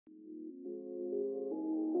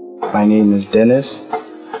My name is Dennis.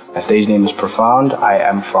 My stage name is Profound. I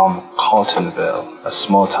am from Carltonville, a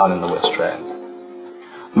small town in the West Rand.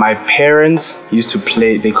 My parents used to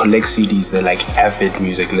play, they collect CDs, they're like avid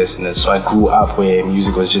music listeners. So I grew up where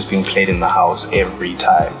music was just being played in the house every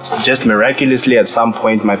time. Just miraculously at some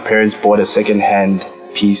point, my parents bought a second-hand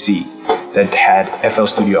PC that had FL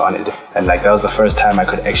Studio on it. And like that was the first time I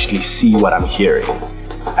could actually see what I'm hearing.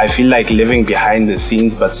 I feel like living behind the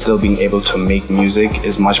scenes but still being able to make music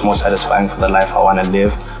is much more satisfying for the life I want to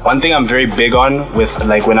live. One thing I'm very big on with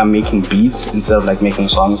like when I'm making beats instead of like making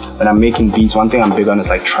songs, when I'm making beats, one thing I'm big on is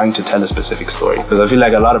like trying to tell a specific story. Because I feel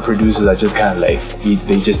like a lot of producers are just kind of like,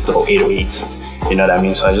 they just throw 808s, you know what I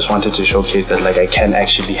mean? So I just wanted to showcase that like I can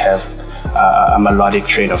actually have a melodic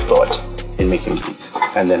train of thought in making beats.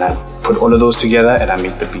 And then I put all of those together and I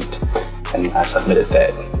make the beat and I submitted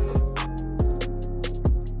that.